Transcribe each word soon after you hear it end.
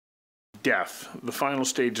Death, the Final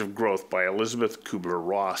Stage of Growth by Elisabeth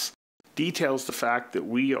Kubler-Ross details the fact that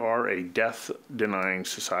we are a death-denying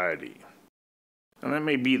society. And that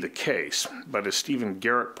may be the case, but as Stephen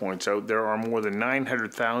Garrett points out, there are more than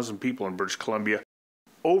 900,000 people in British Columbia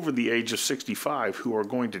over the age of 65 who are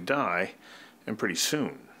going to die, and pretty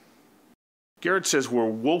soon. Garrett says we're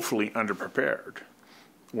woefully underprepared.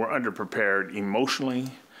 We're underprepared emotionally,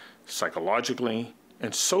 psychologically,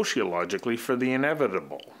 and sociologically for the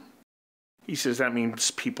inevitable. He says that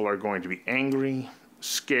means people are going to be angry,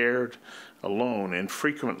 scared, alone, and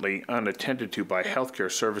frequently unattended to by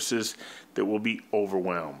healthcare services that will be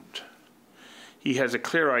overwhelmed. He has a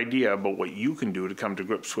clear idea about what you can do to come to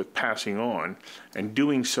grips with passing on, and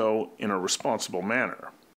doing so in a responsible manner.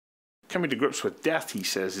 Coming to grips with death, he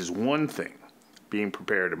says, is one thing. Being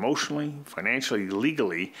prepared emotionally, financially,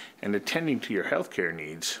 legally, and attending to your healthcare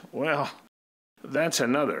needs, well, that's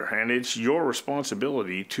another, and it's your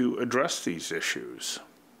responsibility to address these issues.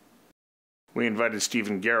 We invited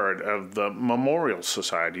Stephen Garrett of the Memorial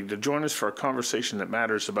Society to join us for a conversation that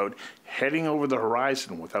matters about heading over the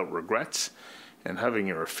horizon without regrets and having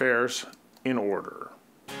your affairs in order.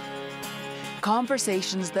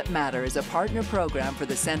 Conversations That Matter is a partner program for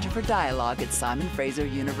the Centre for Dialogue at Simon Fraser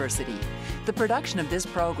University. The production of this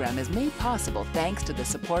program is made possible thanks to the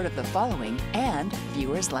support of the following and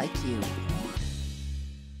viewers like you.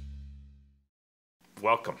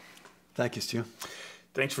 Welcome. Thank you, Stu.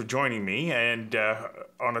 Thanks for joining me, and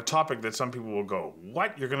on a topic that some people will go,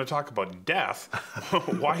 what? You're going to talk about death?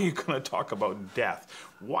 Why are you going to talk about death?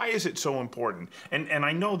 Why is it so important? And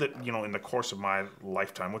I know that, you know, in the course of my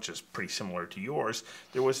lifetime, which is pretty similar to yours,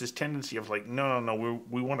 there was this tendency of like, no,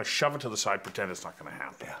 we want to shove it to the side, pretend it's not going to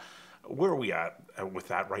happen. Yeah. Where are we at with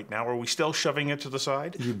that right now? Are we still shoving it to the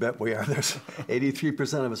side? You bet we are. There's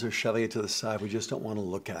 83% of us are shoving it to the side. We just don't want to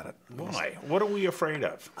look at it. Why? What are we afraid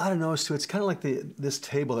of? I don't know, Stu. It's kind of like this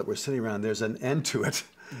table that we're sitting around. There's an end to it.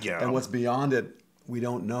 Yeah. And what's beyond it, we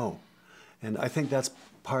don't know. And I think that's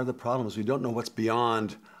part of the problem is we don't know what's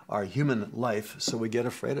beyond our human life, so we get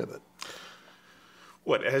afraid of it.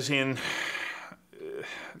 What, as in...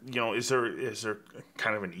 you know, is there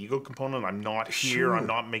kind of an ego component? I'm not here. Sure. I'm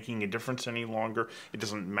not making a difference any longer. It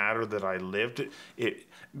doesn't matter that I lived.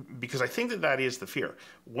 Because I think that is the fear.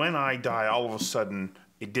 When I die, all of a sudden,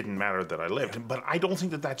 it didn't matter that I lived. Yeah. But I don't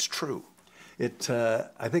think that that's true.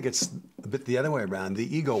 I think it's a bit the other way around.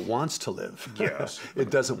 The ego wants to live. Yes. It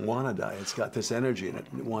doesn't want to die. It's got this energy and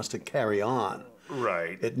it wants to carry on.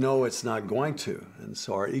 Right. It knows it's not going to. And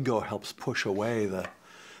so our ego helps push away the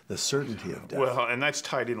certainty of death. Well, and that's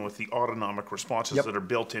tied in with the autonomic responses that are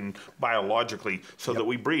built in biologically so that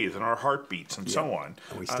we breathe and our heart beats and so on.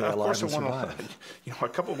 And we stay alive and survive. You know, a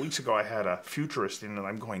couple of weeks ago I had a futurist in and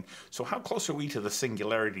I'm going, so how close are we to the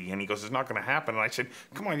singularity? And he goes, it's not going to happen. And I said,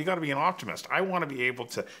 come on, you got to be an optimist. I want to be able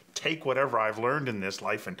to take whatever I've learned in this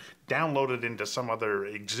life and download it into some other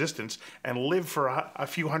existence and live for a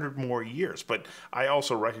few hundred more years. But I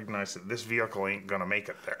also recognize that this vehicle ain't going to make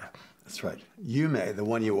it there. That's right. You may, the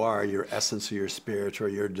one you are, your essence or your spirit or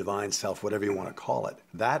your divine self, whatever you want to call it,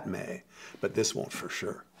 that may, but this won't for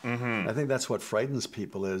sure. Mm-hmm. I think that's what frightens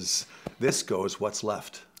people is this goes, what's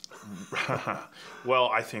left? Well,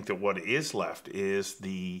 I think that what is left is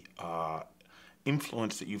the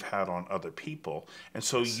influence that you've had on other people. And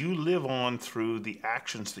so you live on through the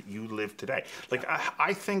actions that you live today. Like,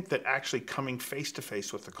 I think that actually coming face to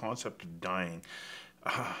face with the concept of dying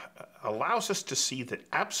allows us to see that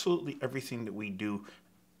absolutely everything that we do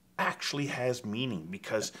actually has meaning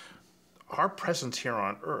because our presence here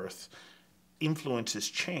on Earth influences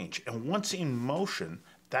change. And once in motion,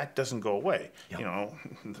 that doesn't go away. Yep. You know,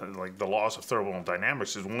 like the laws of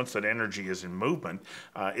thermodynamics is once that energy is in movement,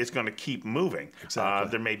 it's going to keep moving. Exactly.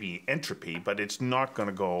 There may be entropy, but it's not going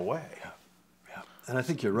to go away. Yeah. And I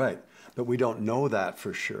think you're right, but we don't know that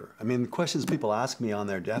for sure. I mean, the questions people ask me on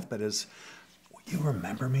their deathbed is, you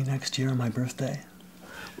remember me next year on my birthday?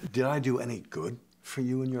 Did I do any good for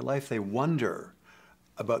you in your life? They wonder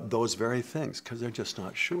about those very things because they're just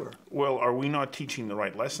not sure. Well, are we not teaching the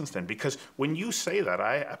right lessons then? Because when you say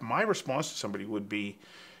that, my response to somebody would be,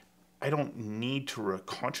 I don't need to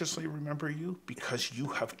consciously remember you because you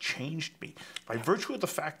have changed me. By virtue of the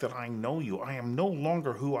fact that I know you, I am no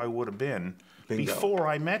longer who I would have been before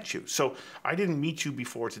I met you. So I didn't meet you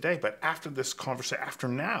before today, but after this conversation, after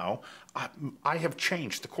now, I have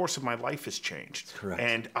changed. The course of my life has changed. Correct.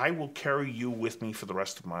 And I will carry you with me for the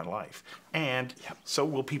rest of my life. And so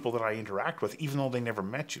will people that I interact with, even though they never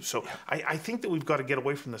met you. So I think that we've got to get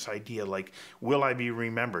away from this idea like, will I be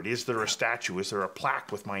remembered? Is there a statue? Is there a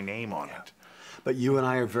plaque with my name on it? But you and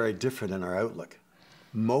I are very different in our outlook.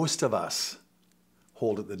 Most of us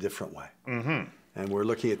hold it the different way. Mm-hmm. And we're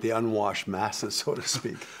looking at the unwashed masses, so to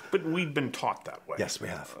speak. But we've been taught that way. Yes, we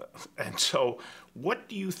have. And so what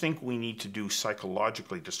do you think we need to do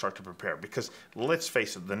psychologically to start to prepare? Because let's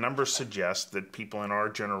face it, the numbers suggest that people in our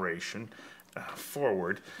generation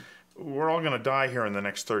forward, we're all going to die here in the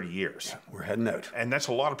next 30 years. Yeah, we're heading out. And that's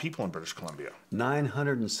a lot of people in British Columbia.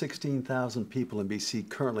 916,000 people in BC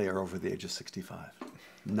currently are over the age of 65.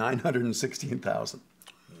 916,000.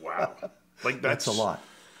 Wow. Like that's a lot.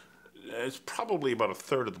 It's probably about a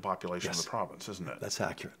third of the population of the province, isn't it? That's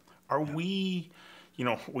accurate. Are we,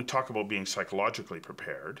 we talk about being psychologically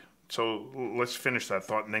prepared. So let's finish that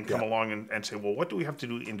thought and then come along and say, well, what do we have to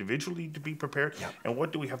do individually to be prepared? Yeah. And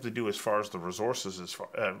what do we have to do as far as the resources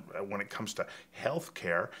when it comes to health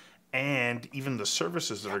care and even the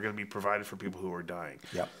services that are going to be provided for people who are dying?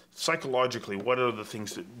 Yeah. Psychologically, what are the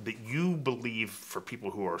things that you believe for people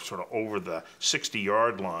who are sort of over the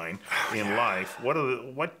 60-yard line in life?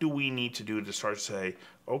 What do we need to do to start to say,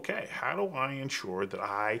 okay, how do I ensure that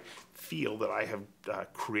I feel that I have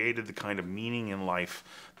created the kind of meaning in life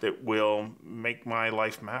that will make my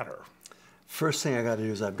life matter? First thing I got to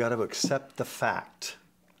do is I've got to accept the fact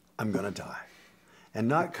I'm going to die. And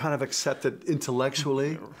not kind of accept it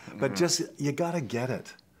intellectually, but just, you got to get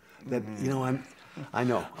it. That, I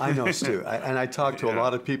know, Stu. And I talk to a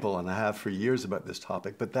lot of people, and I have for years about this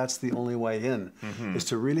topic, but that's the only way in, is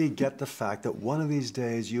to really get the fact that one of these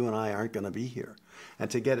days you and I aren't going to be here. And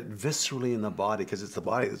to get it viscerally in the body, because it's the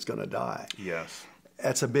body that's going to die. Yes.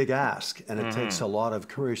 That's a big ask, and it takes a lot of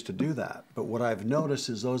courage to do that. But what I've noticed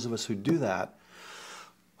is those of us who do that,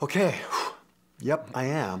 okay, yep, I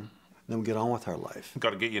am. Then we get on with our life. Got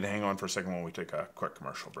to get you to hang on for a second while we take a quick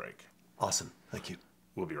commercial break. Awesome. Thank you.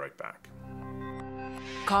 We'll be right back.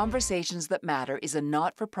 Conversations That Matter is a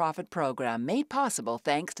not-for-profit program made possible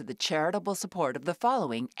thanks to the charitable support of the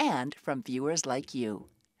following and from viewers like you.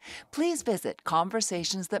 Please visit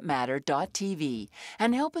conversationsthatmatter.tv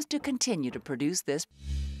and help us to continue to produce this.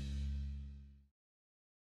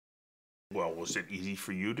 Well, was it easy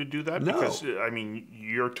for you to do that? No. Because,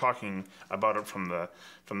 you're talking about it from the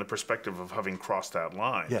perspective of having crossed that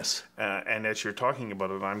line. Yes. And as you're talking about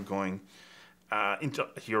it, I'm going,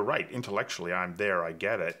 you're right, intellectually, I'm there, I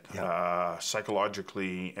get it. Yeah.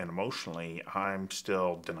 Psychologically and emotionally, I'm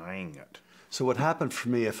still denying it. So what happened for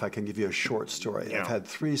me, if I can give you a short story, I've had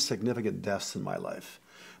 3 significant deaths in my life.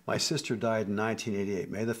 My sister died in 1988,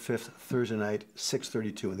 May the 5th, Thursday night,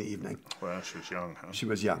 6:32 in the evening. Well, she was young, huh? She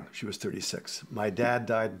was young. She was 36. My dad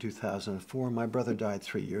died in 2004. My brother died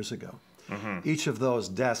 3 years ago. Mm-hmm. Each of those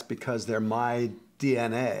deaths, because they're my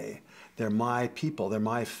DNA, they're my people, they're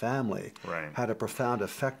my family, had a profound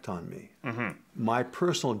effect on me. Mm-hmm. My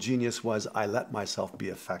personal genius was I let myself be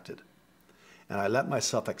affected. And I let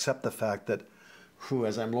myself accept the fact that,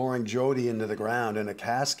 as I'm lowering Jody into the ground in a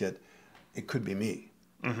casket, it could be me.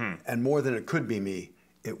 Mm-hmm. And more than it could be me,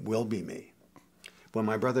 it will be me. When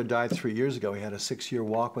my brother died 3 years ago, he had a 6-year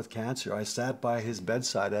walk with cancer. I sat by his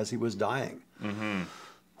bedside as he was dying. Mm-hmm.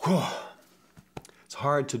 It's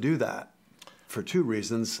hard to do that for 2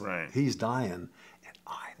 reasons. Right. He's dying, and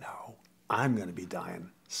I know I'm going to be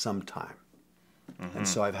dying sometime. Mm-hmm. And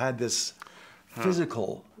so I've had this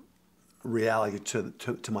physical reality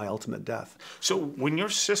to my ultimate death. So when your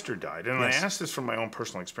sister died, and I asked this from my own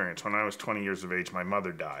personal experience, when I was 20 years of age, my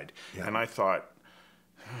mother died, and I thought,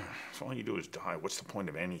 if all you do is die, what's the point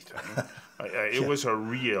of anything? It was a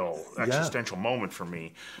real existential moment for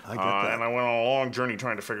me. I get that. And I went on a long journey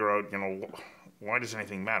trying to figure out, why does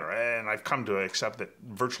anything matter? And I've come to accept that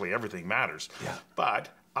virtually everything matters. Yeah. But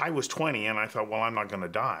I was 20 and I thought, well, I'm not going to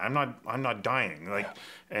die. I'm not dying.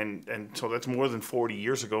 And so that's more than 40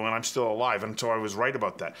 years ago and I'm still alive. And so I was right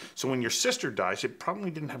about that. So when your sister dies, it probably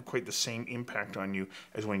didn't have quite the same impact on you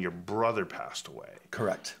as when your brother passed away.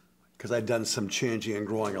 Correct. Because I'd done some changing and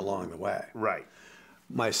growing along the way. Right.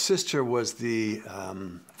 My sister was the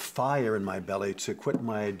fire in my belly to quit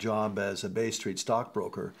my job as a Bay Street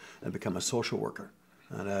stockbroker and become a social worker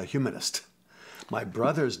and a humanist. My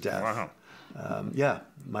brother's death... Wow.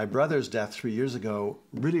 My brother's death 3 years ago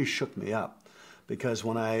really shook me up because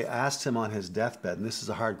when I asked him on his deathbed, and this is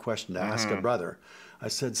a hard question to ask a brother, I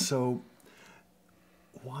said, so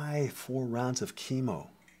why 4 rounds of chemo?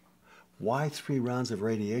 Why 3 rounds of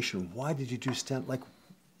radiation? Why did you do stent?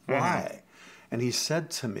 Why? And he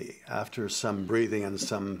said to me after some breathing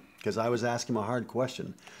and because I was asking him a hard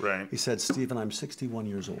question, he said, Stephen, I'm 61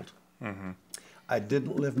 years old. Mm-hmm. I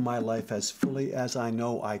didn't live my life as fully as I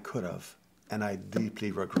know I could have. And I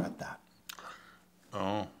deeply regret that.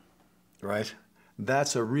 Oh. Right?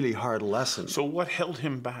 That's a really hard lesson. So what held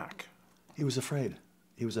him back? He was afraid.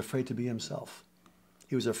 He was afraid to be himself.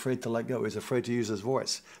 He was afraid to let go. He was afraid to use his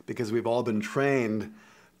voice because we've all been trained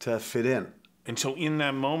to fit in. And so in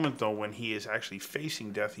that moment, though, when he is actually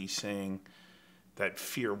facing death, he's saying that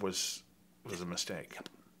fear was a mistake. Yep.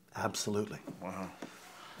 Absolutely. Wow.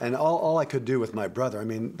 And all I could do with my brother, I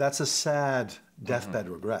mean, that's a sad deathbed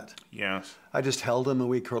regret. Yes. I just held him and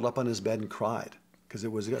we curled up on his bed and cried because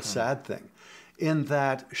it was a sad thing. In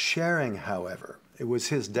that sharing, however, it was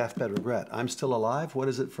his deathbed regret. I'm still alive. What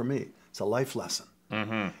is it for me? It's a life lesson.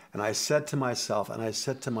 And I said to myself, and I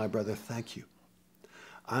said to my brother, thank you.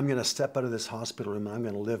 I'm going to step out of this hospital room and I'm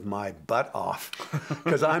going to live my butt off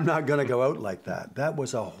because I'm not going to go out like that. That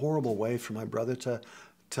was a horrible way for my brother to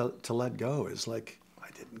let go. It's like I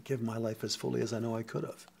didn't give my life as fully as I know I could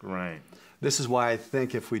have. Right. This is why I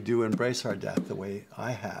think if we do embrace our death the way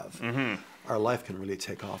I have, our life can really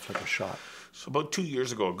take off like a shot. So about 2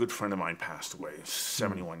 years ago, a good friend of mine passed away,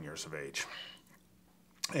 71 years of age.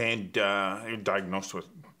 And he was diagnosed with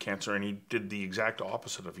cancer, and he did the exact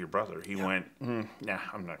opposite of your brother. He went, nah,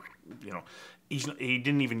 I'm not, he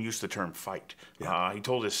didn't even use the term fight. He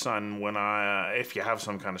told his son, if you have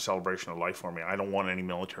some kind of celebration of life for me, I don't want any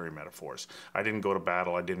military metaphors. I didn't go to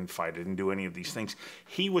battle, I didn't fight, I didn't do any of these things.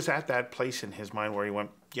 He was at that place in his mind where he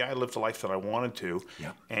went, yeah, I lived the life that I wanted to,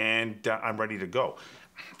 and I'm ready to go.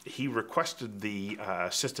 He requested the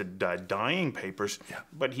assisted dying papers,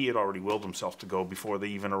 but he had already willed himself to go before they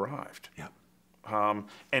even arrived.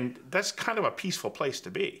 And that's kind of a peaceful place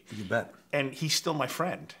to be. You bet. And he's still my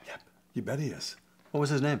friend. You bet he is. What was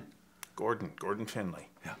his name? Gordon Finley.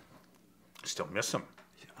 I still miss him.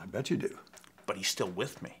 I bet you do. But he's still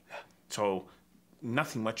with me. So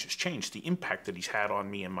nothing much has changed. The impact that he's had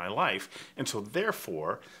on me in my life. And so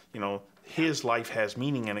therefore, his life has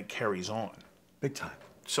meaning and it carries on. Big time.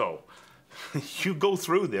 So you go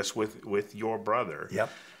through this with your brother.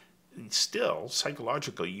 Still,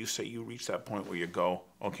 psychologically, you say you reach that point where you go,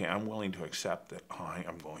 okay, I'm willing to accept that I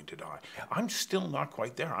am going to die. I'm still not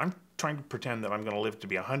quite there. I'm trying to pretend that I'm going to live to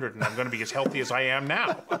be 100 and I'm going to be as healthy as I am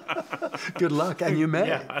now. Good luck, and you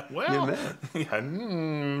may. Well,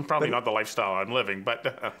 probably not the lifestyle I'm living,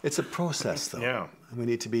 but... It's a process, though. We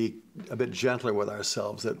need to be a bit gentler with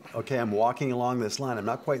ourselves that, okay, I'm walking along this line. I'm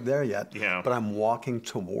not quite there yet, but I'm walking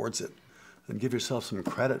towards it. And give yourself some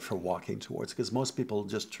credit for walking towards it, because most people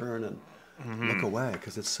just turn and look away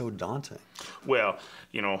because it's so daunting. Well,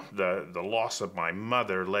 the loss of my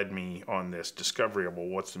mother led me on this discovery of, well,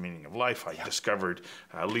 what's the meaning of life? I discovered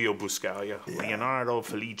Leo Buscaglia, Leonardo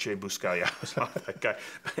Felice Buscaglia, that guy.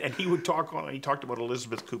 And he talked about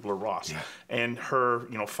Elisabeth Kubler-Ross and her,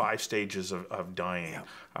 5 stages of dying,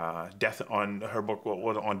 death on her book,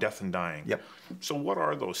 on death and dying. So what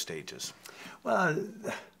are those stages? Well,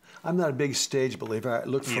 I'm not a big stage believer. I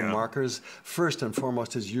look for markers. First and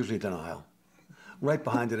foremost is usually denial. Right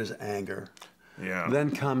behind it is anger.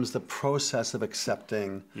 Then comes the process of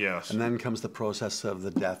accepting. And then comes the process of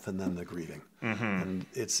the death and then the grieving. And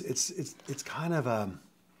it's kind of a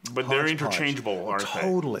But they're interchangeable, aren't they?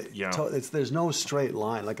 Totally. There's no straight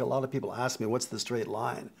line. Like a lot of people ask me, what's the straight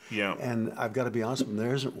line? And I've got to be honest with them,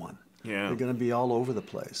 there isn't one. They're going to be all over the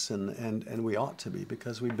place, and we ought to be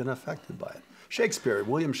because we've been affected by it.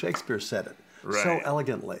 William Shakespeare said it so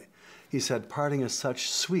elegantly. He said, parting is such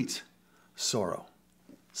sweet sorrow.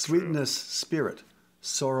 Sweetness, spirit.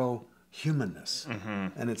 Sorrow, humanness.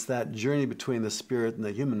 And it's that journey between the spirit and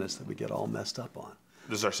the humanness that we get all messed up on.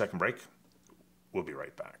 This is our second break. We'll be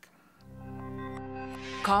right back.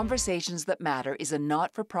 Conversations That Matter is a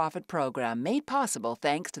not-for-profit program made possible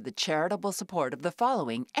thanks to the charitable support of the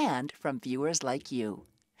following and from viewers like you.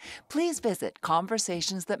 Please visit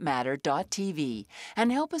conversationsthatmatter.tv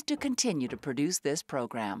and help us to continue to produce this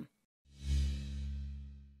program.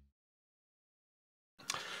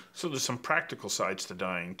 So there's some practical sides to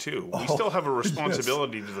dying, too. We still have a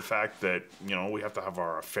responsibility to the fact that, we have to have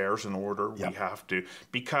our affairs in order. We have to,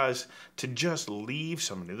 because to just leave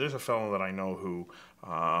somebody, there's a fellow that I know who,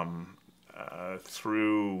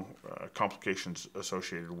 through complications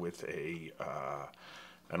associated with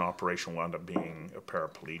an operation, wound up being a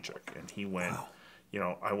paraplegic. And he went,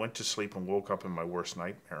 I went to sleep and woke up in my worst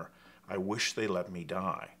nightmare. I wish they let me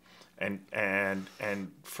die. And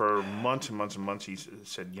for months and months and months, he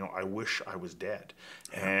said, I wish I was dead.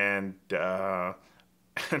 And so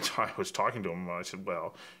I was talking to him, and I said,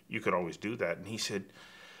 well, you could always do that. And he said,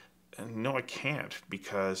 no, I can't,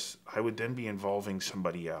 because I would then be involving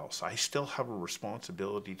somebody else. I still have a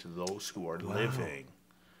responsibility to those who are living.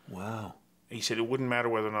 Wow. He said it wouldn't matter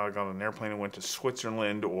whether or not I got on an airplane and went to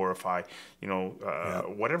Switzerland, or if I,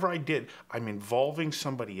 whatever I did, I'm involving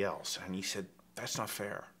somebody else. And he said, that's not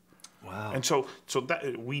fair. Wow. And so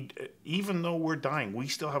that we, even though we're dying, we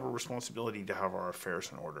still have a responsibility to have our affairs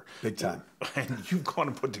in order. Big time. And you've gone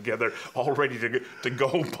and put together all ready to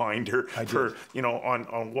go binder for, you know,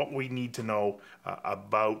 on what we need to know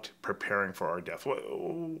about preparing for our death.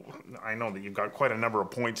 I know that you've got quite a number of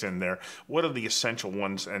points in there. What are the essential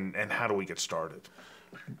ones, and how do we get started?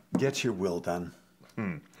 Get your will done,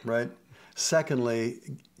 right? Secondly,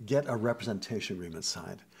 get a representation agreement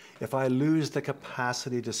signed. If I lose the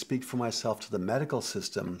capacity to speak for myself to the medical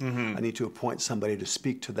system, I need to appoint somebody to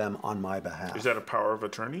speak to them on my behalf. Is that a power of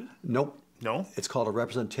attorney? Nope. No? It's called a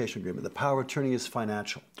representation agreement. The power of attorney is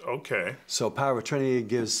financial. Okay. So power of attorney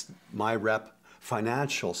gives my rep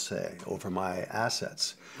financial say over my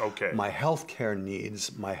assets. Okay. My health care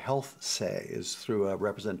needs, my health say is through a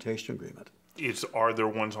representation agreement. Are there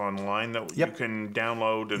ones online that you can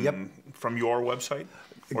download and from your website?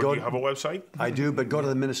 Or do you have a website? I do, but go to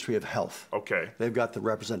the Ministry of Health. Okay. They've got the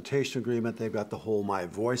representation agreement. They've got the whole My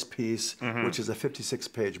Voice piece, which is a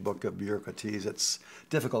 56-page book of bureaucraties. It's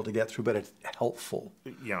difficult to get through, but it's helpful.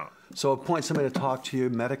 Yeah. So appoint somebody to talk to you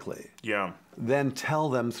medically. Yeah. Then tell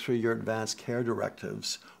them through your advanced care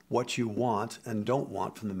directives what you want and don't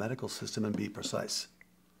want from the medical system and be precise.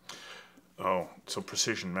 Oh, so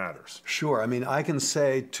precision matters. Sure. I mean, I can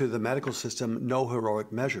say to the medical system, no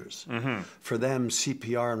heroic measures. For them,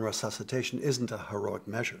 CPR and resuscitation isn't a heroic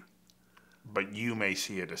measure. But you may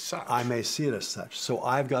see it as such. I may see it as such. So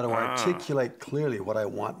I've got to articulate clearly what I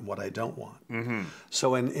want and what I don't want.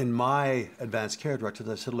 So in my advanced care directives,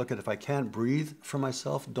 I said, look, if I can't breathe for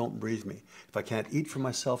myself, don't breathe me. If I can't eat for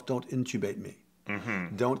myself, don't intubate me.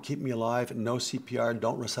 Don't keep me alive, no CPR,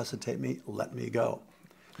 don't resuscitate me, let me go.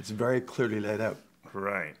 It's very clearly laid out.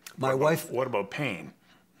 Right. My wife... What about pain?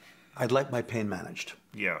 I'd like my pain managed.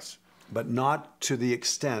 Yes. But not to the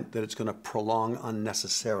extent that it's going to prolong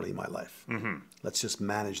unnecessarily my life. Let's just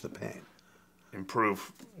manage the pain.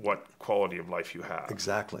 Improve what quality of life you have.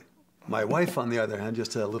 Exactly. My wife, on the other hand,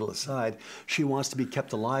 just a little aside, she wants to be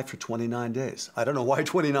kept alive for 29 days. I don't know why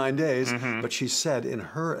 29 days, but she said in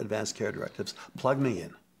her advanced care directives, plug me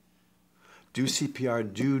in. Do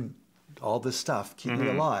CPR, do all this stuff, keep me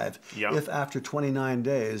alive. If after 29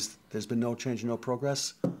 days there's been no change, no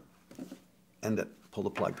progress, end it, pull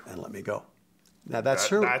the plug, and let me go. Now that's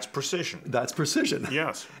precision. That's precision.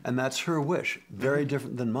 Yes. And that's her wish. Very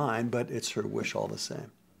different than mine, but it's her wish all the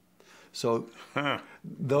same. So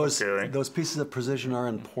those pieces of precision are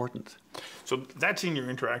important. So that's in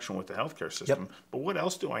your interaction with the healthcare system. But what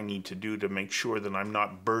else do I need to do to make sure that I'm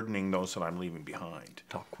not burdening those that I'm leaving behind?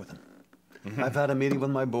 Talk with them. I've had a meeting with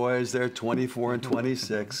my boys. They're 24 and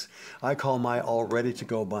 26. I call my all ready to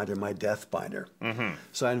go binder my death binder.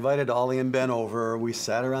 So I invited Ollie and Ben over. We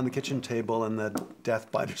sat around the kitchen table and the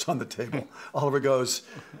death binder's on the table. Oliver goes,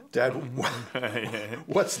 Dad,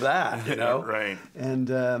 what's that? You know? Right. And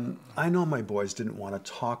I know my boys didn't want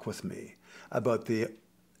to talk with me about the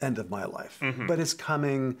end of my life. But it's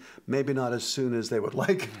coming, maybe not as soon as they would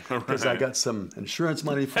like, because I got some insurance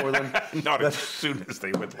money for them. Not as soon as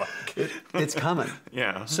they would like. It's coming.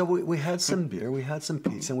 Yeah. So we had some beer, we had some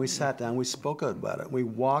pizza, and we sat down, we spoke about it. We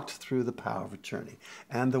walked through the power of attorney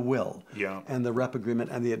and the will and the rep agreement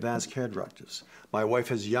and the advanced care directives. My wife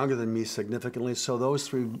is younger than me significantly, so those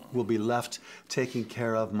three will be left taking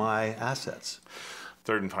care of my assets.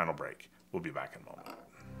 Third and final break. We'll be back in a moment.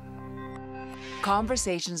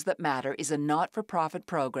 Conversations That Matter is a not-for-profit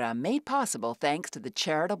program made possible thanks to the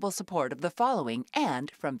charitable support of the following and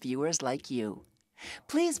from viewers like you.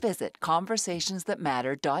 Please visit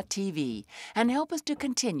conversationsthatmatter.tv and help us to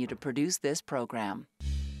continue to produce this program.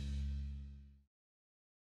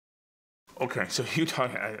 Okay, so you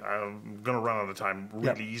talk, I'm going to run out of time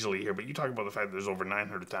really easily here, but you talk about the fact that there's over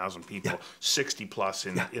 900,000 people, 60 plus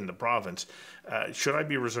in the province. Should I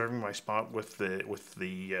be reserving my spot with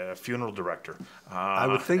the funeral director? I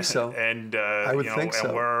would think so. And I would think so.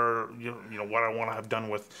 And where what I want to have done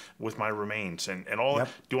with my remains and all. Yep.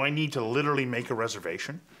 Do I need to literally make a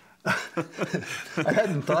reservation? I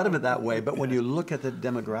hadn't thought of it that way, but when you look at it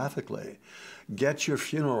demographically, get your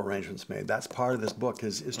funeral arrangements made. That's part of this book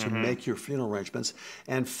is to make your funeral arrangements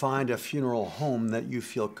and find a funeral home that you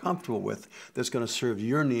feel comfortable with that's going to serve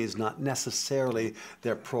your needs, not necessarily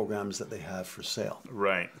their programs that they have for sale.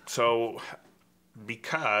 Right. So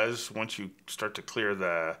because once you start to clear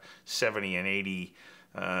the 70 and 80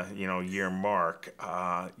 year mark,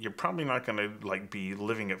 you're probably not going to be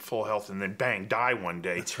living at full health and then bang, die one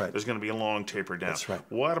day. That's right. There's going to be a long taper down. That's right.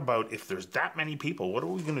 What about if there's that many people? What are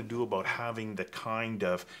we going to do about having the kind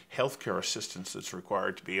of healthcare assistance that's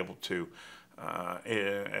required to be able to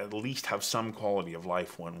at least have some quality of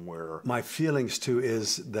life when we're... My feelings, too,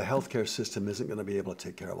 is the healthcare system isn't going to be able to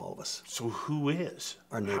take care of all of us. So who is?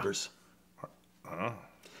 Our neighbors.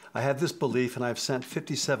 I have this belief, and I've sent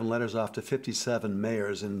 57 letters off to 57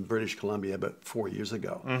 mayors in British Columbia about 4 years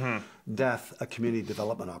ago. Death, a community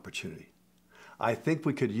development opportunity. I think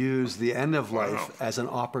we could use the end of life as an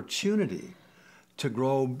opportunity to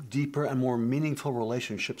grow deeper and more meaningful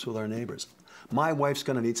relationships with our neighbors. My wife's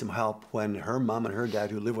going to need some help when her mom and her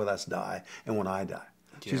dad who live with us die and when I die.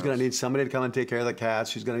 She's going to need somebody to come and take care of the cats.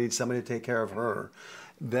 She's going to need somebody to take care of her.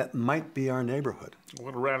 That might be our neighborhood.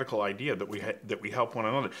 What a radical idea that we help one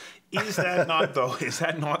another. Is that not, though, is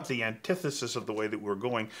that not the antithesis of the way that we're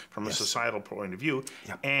going from a societal point of view?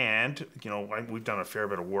 And, you know, we've done a fair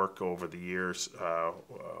bit of work over the years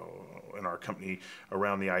in our company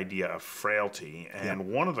around the idea of frailty. And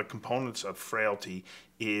one of the components of frailty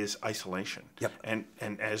is isolation. And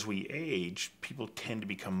as we age, people tend to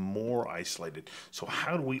become more isolated. So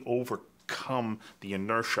how do we overcome the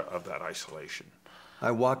inertia of that isolation? I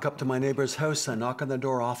walk up to my neighbor's house. I knock on the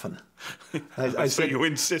door often. I so you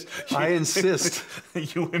insist. I insist.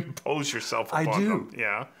 You impose yourself upon them.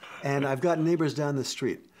 Yeah. And I've got neighbors down the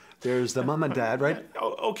street. There's the mom and dad, right?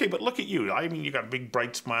 Okay, but look at you. I mean, you got a big,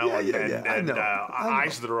 bright smile and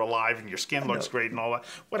eyes that are alive, and your skin looks great and all that.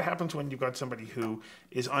 What happens when you've got somebody who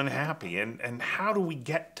is unhappy? And how do we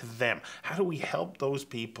get to them? How do we help those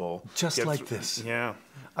people? Just like this. Yeah.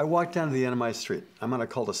 I walk down to the end of my street. I'm on a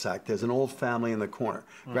cul-de-sac. There's an old family in the corner.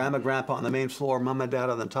 Grandma, grandpa on the main floor, mom and dad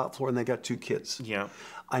on the top floor, and they got 2 kids. Yeah.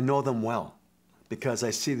 I know them well because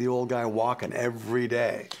I see the old guy walking every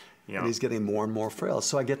day. And he's getting more and more frail.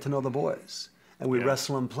 So I get to know the boys, and we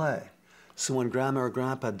wrestle and play. So when grandma or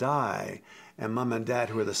grandpa die, and mom and dad,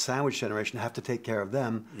 who are the sandwich generation, have to take care of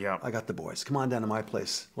them, I got the boys. Come on down to my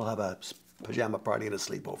place. We'll have a pajama party and a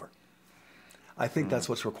sleepover. I think that's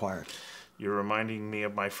what's required. You're reminding me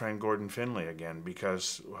of my friend Gordon Finley again,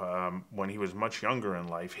 because when he was much younger in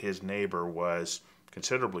life, his neighbor was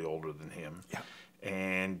considerably older than him.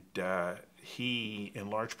 And he, in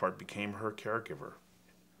large part, became her caregiver.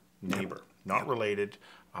 Neighbor, not related,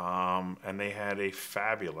 and they had a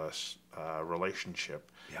fabulous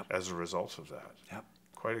relationship as a result of that.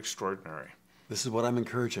 Quite extraordinary. This is what I'm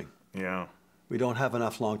encouraging. We don't have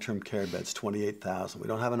enough long-term care beds, 28,000. We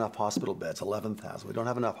don't have enough hospital beds, 11,000. We don't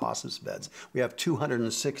have enough hospice beds. We have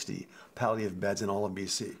 260 palliative beds in all of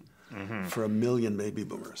BC for 1 million baby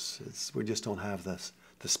boomers. We just don't have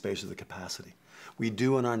the space or the capacity. We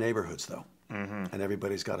do in our neighborhoods, though, and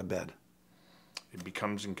everybody's got a bed. It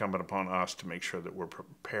becomes incumbent upon us to make sure that we're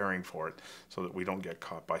preparing for it so that we don't get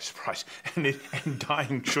caught by surprise. And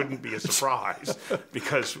dying shouldn't be a surprise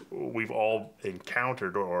because we've all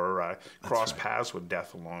encountered or crossed paths with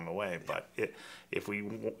death along the way. But if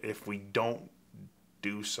we don't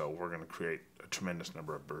do so, we're going to create a tremendous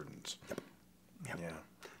number of burdens.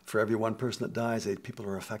 For every one person that dies, 8 people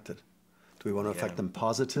are affected. Do we want to affect them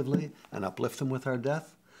positively and uplift them with our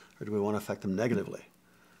death? Or do we want to affect them negatively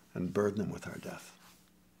and burden them with our death?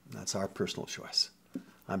 That's our personal choice.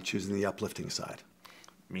 I'm choosing the uplifting side.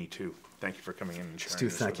 Me too. Thank you for coming in and sharing Stu,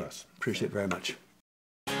 this thank with you. us. Appreciate it very much.